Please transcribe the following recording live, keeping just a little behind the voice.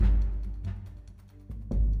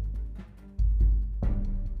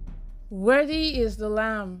Worthy is the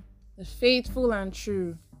Lamb, the faithful and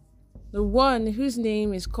true, the one whose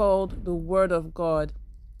name is called the Word of God.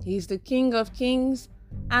 He is the King of kings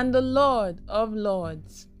and the Lord of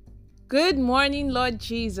lords. Good morning, Lord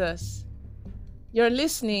Jesus. You're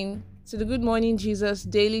listening to the Good Morning Jesus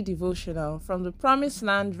daily devotional from the Promised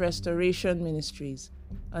Land Restoration Ministries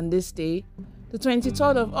on this day, the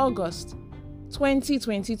 23rd of August,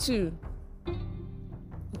 2022.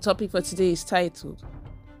 The topic for today is titled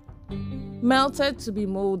Melted to be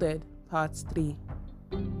Molded, Part 3.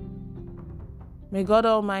 May God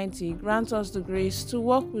Almighty grant us the grace to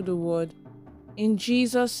walk with the Word. In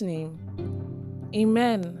Jesus' name,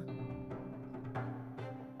 Amen.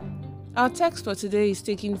 Our text for today is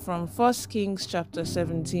taken from 1 Kings chapter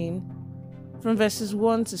 17, from verses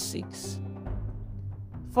 1 to 6.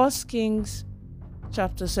 1 Kings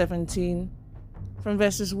chapter 17, from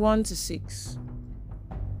verses 1 to 6.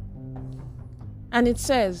 And it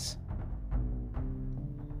says,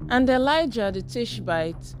 And Elijah the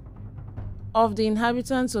Tishbite of the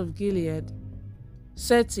inhabitants of Gilead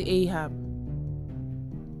said to Ahab,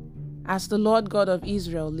 As the Lord God of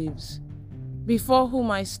Israel lives, before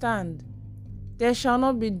whom I stand, there shall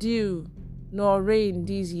not be dew nor rain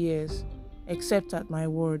these years, except at my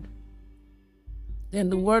word. Then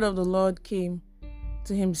the word of the Lord came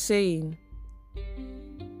to him, saying,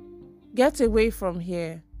 Get away from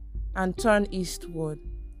here, and turn eastward,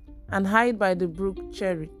 and hide by the brook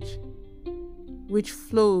Cherith, which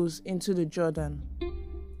flows into the Jordan.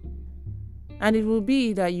 And it will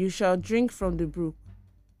be that you shall drink from the brook,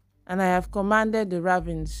 and I have commanded the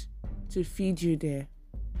ravens to feed you there.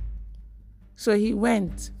 So he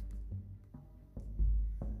went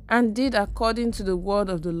and did according to the word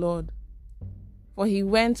of the Lord, for he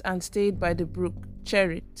went and stayed by the brook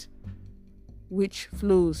Cherith, which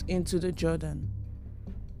flows into the Jordan.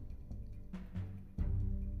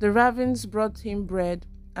 The ravens brought him bread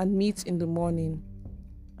and meat in the morning,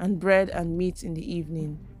 and bread and meat in the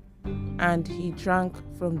evening, and he drank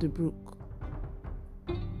from the brook.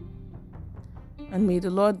 And may the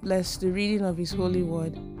Lord bless the reading of his holy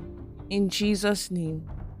word. In Jesus' name,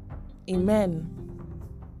 Amen.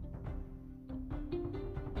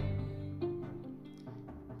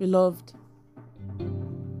 Beloved,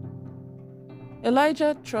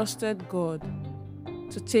 Elijah trusted God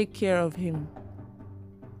to take care of him,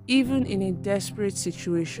 even in a desperate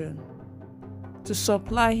situation, to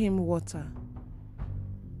supply him water.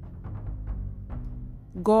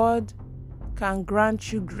 God can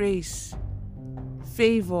grant you grace,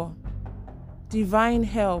 favor, divine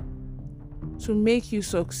help to make you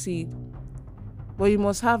succeed, but you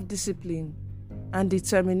must have discipline and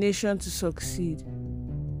determination to succeed.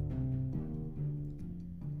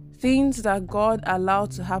 Things that God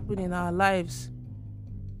allowed to happen in our lives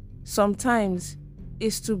sometimes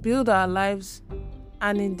is to build our lives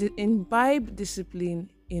and imbibe discipline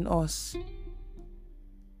in us.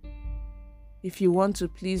 If you want to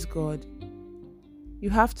please God, you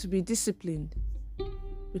have to be disciplined,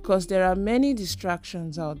 because there are many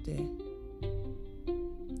distractions out there.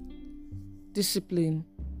 Discipline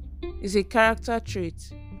is a character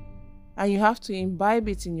trait, and you have to imbibe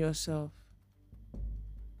it in yourself.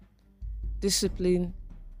 Discipline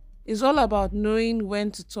is all about knowing when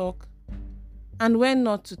to talk and when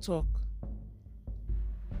not to talk.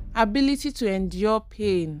 Ability to endure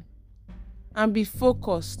pain and be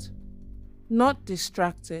focused, not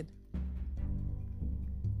distracted.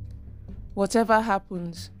 Whatever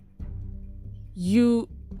happens, you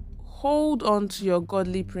hold on to your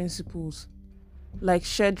godly principles, like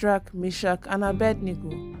Shadrach, Meshach, and Abednego.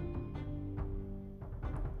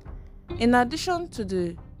 In addition to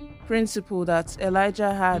the principle that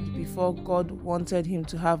Elijah had before God wanted him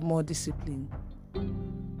to have more discipline,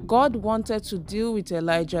 God wanted to deal with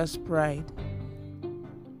Elijah's pride.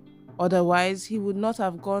 Otherwise, he would not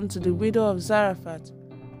have gone to the widow of Zarephath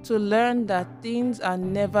to learn that things are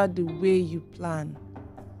never the way you plan.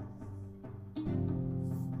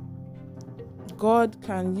 God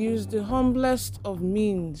can use the humblest of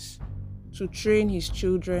means to train his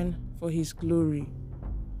children for his glory.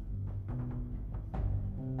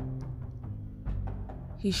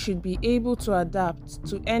 He should be able to adapt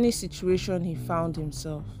to any situation he found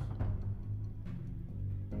himself.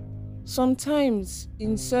 Sometimes,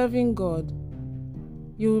 in serving God,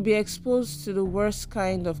 you will be exposed to the worst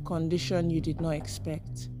kind of condition you did not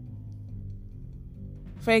expect.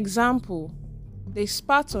 For example, they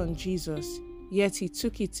spat on Jesus, yet he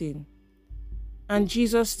took it in, and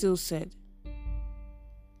Jesus still said,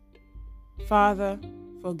 Father,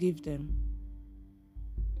 forgive them.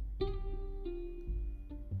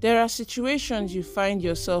 There are situations you find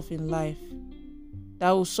yourself in life that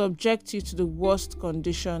will subject you to the worst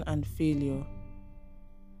condition and failure.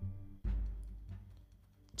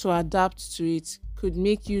 To adapt to it could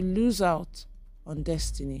make you lose out on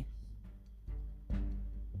destiny.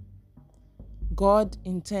 God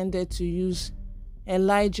intended to use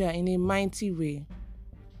Elijah in a mighty way.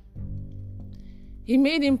 He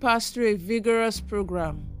made him pass through a vigorous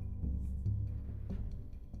program.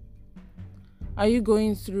 Are you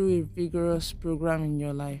going through a vigorous program in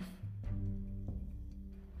your life?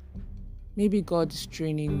 Maybe God is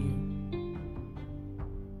training you.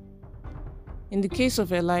 In the case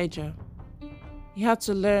of Elijah, he had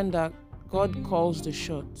to learn that God calls the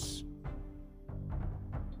shots.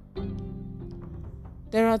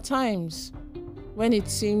 There are times when it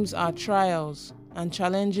seems our trials and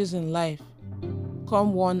challenges in life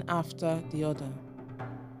come one after the other.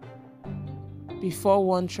 Before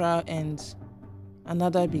one trial ends,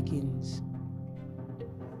 another begins.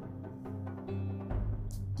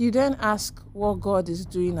 You then ask what God is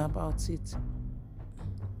doing about it.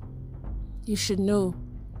 You should know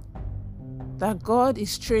that God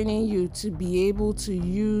is training you to be able to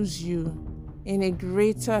use you in a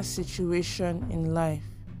greater situation in life.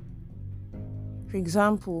 For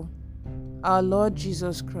example, our Lord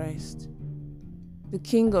Jesus Christ, the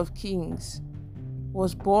King of Kings,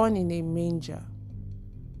 was born in a manger.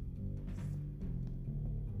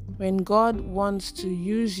 When God wants to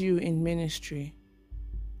use you in ministry,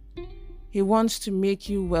 He wants to make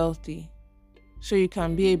you wealthy so you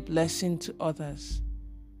can be a blessing to others.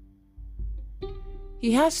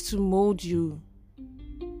 He has to mold you,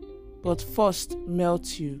 but first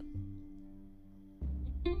melt you.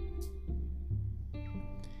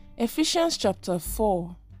 Ephesians chapter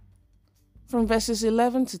 4, from verses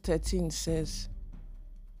 11 to 13 says,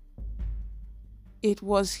 "It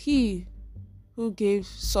was He who gave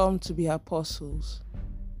some to be apostles,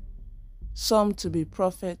 some to be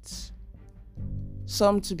prophets,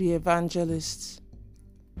 some to be evangelists,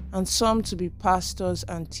 and some to be pastors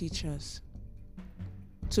and teachers,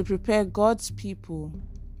 to prepare God's people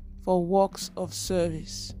for works of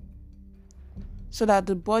service, so that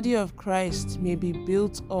the body of Christ may be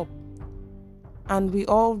built up and we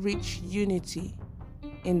all reach unity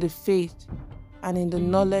in the faith and in the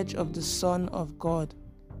knowledge of the Son of God,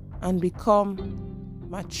 and become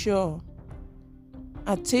mature,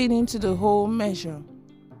 attaining to the whole measure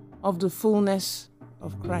of the fullness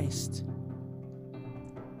of Christ."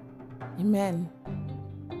 Amen.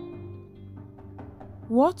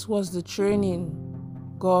 What was the training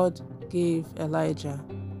God gave Elijah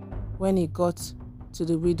when he got to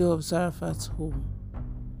the widow of Zarephath's home?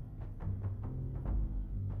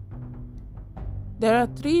 There are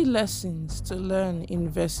 3 lessons to learn in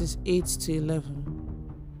verses 8 to 11.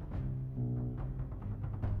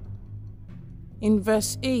 In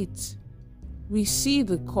verse 8, we see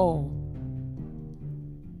the call.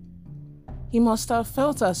 He must have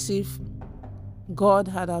felt as if God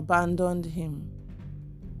had abandoned him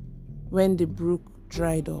when the brook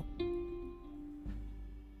dried up.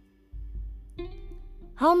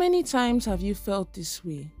 How many times have you felt this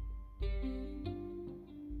way?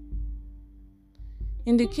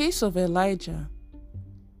 In the case of Elijah,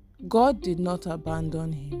 God did not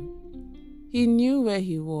abandon him. He knew where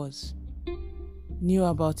he was, knew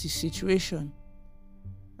about his situation,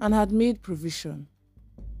 and had made provision.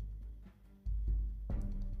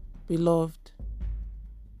 Beloved,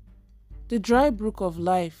 the dry brook of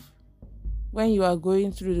life, when you are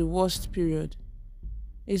going through the worst period,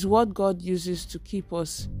 is what God uses to keep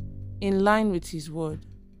us in line with His word.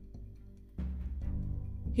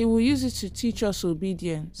 He will use it to teach us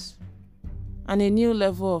obedience and a new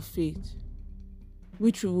level of faith,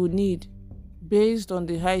 which we will need based on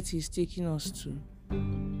the height He's taking us to.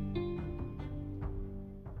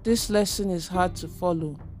 This lesson is hard to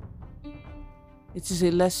follow. It is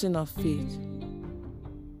a lesson of faith.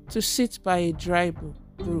 To sit by a dry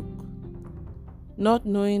brook, not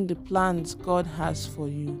knowing the plans God has for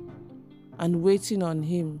you, and waiting on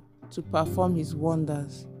Him to perform His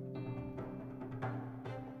wonders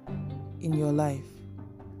in your life.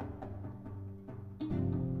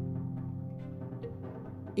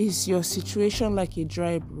 Is your situation like a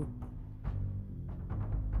dry brook?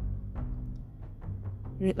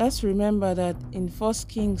 Let's remember that in 1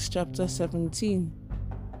 Kings chapter 17,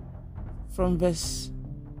 from verse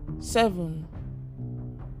 7,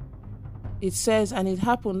 it says, "And it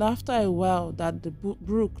happened after a while that the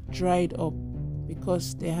brook dried up,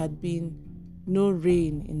 because there had been no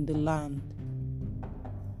rain in the land."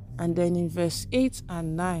 And then in verse 8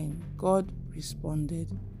 and 9, God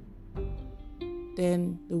responded.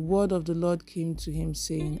 "Then the word of the Lord came to him,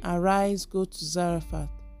 saying, Arise, go to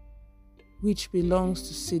Zarephath, which belongs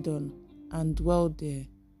to Sidon, and dwell there.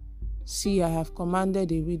 See, I have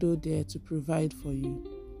commanded a widow there to provide for you.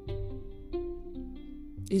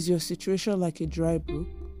 Is your situation like a dry brook?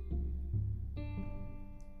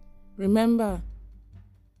 Remember,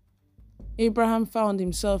 Abraham found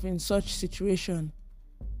himself in such situation,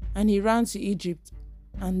 and he ran to Egypt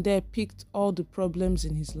and there picked all the problems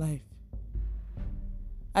in his life.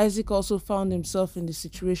 Isaac also found himself in the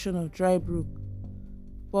situation of dry brook,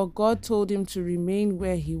 but God told him to remain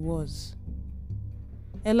where he was.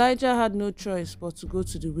 Elijah had no choice but to go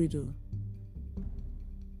to the widow.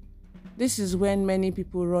 This is when many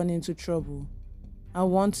people run into trouble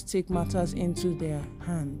and want to take matters into their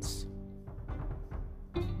hands.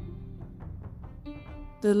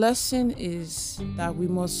 The lesson is that we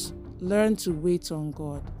must learn to wait on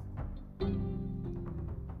God.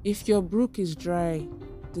 If your brook is dry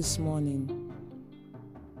this morning,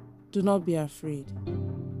 do not be afraid.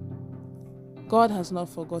 God has not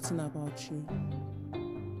forgotten about you.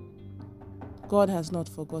 God has not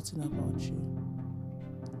forgotten about you.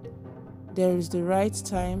 There is the right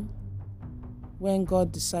time when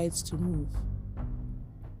God decides to move.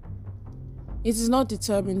 It is not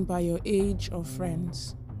determined by your age or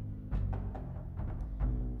friends.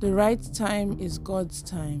 The right time is God's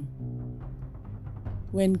time.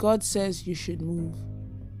 When God says you should move.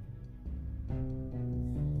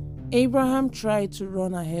 Abraham tried to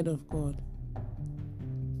run ahead of God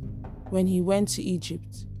when he went to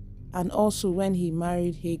Egypt and also when he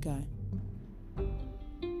married Hagar.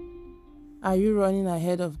 Are you running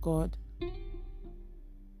ahead of God?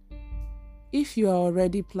 If you are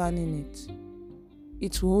already planning it,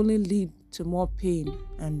 it will only lead to more pain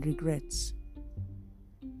and regrets.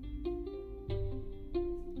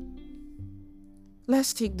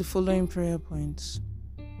 Let's take the following prayer points.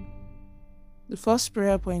 The first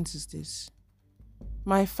prayer point is this: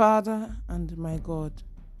 My Father and my God,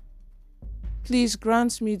 please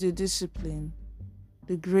grant me the discipline,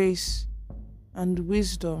 the grace, and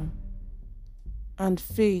wisdom, and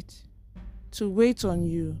faith to wait on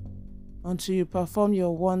you until you perform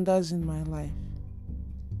your wonders in my life.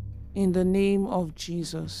 In the name of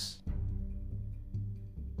Jesus.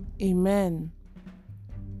 Amen.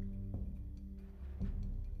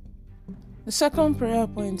 The second prayer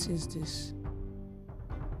point is this: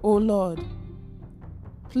 O Lord,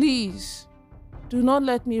 please do not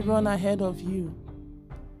let me run ahead of you.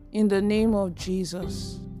 In the name of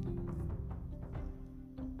Jesus.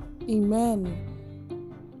 Amen.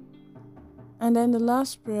 And then the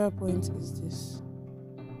last prayer point is this: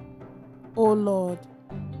 O Lord,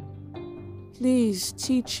 please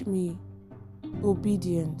teach me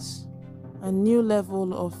obedience and new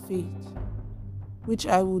level of faith, which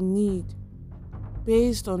I will need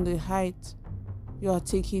based on the height you are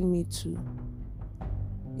taking me to.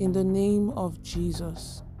 In the name of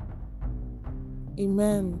Jesus.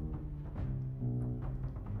 Amen.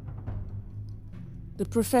 The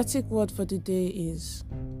prophetic word for the day is: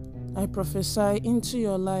 I prophesy into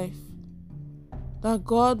your life that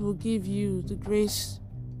God will give you the grace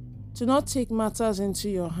to not take matters into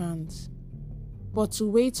your hands, but to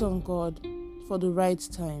wait on God for the right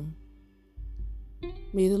time.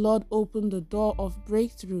 May the Lord open the door of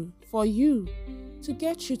breakthrough for you to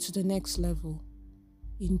get you to the next level.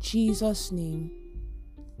 In Jesus' name,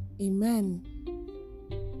 amen.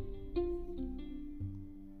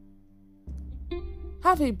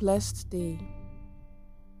 Have a blessed day.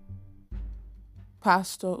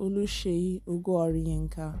 Pastor Oluseyi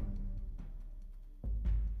Ogo-Oriyenka.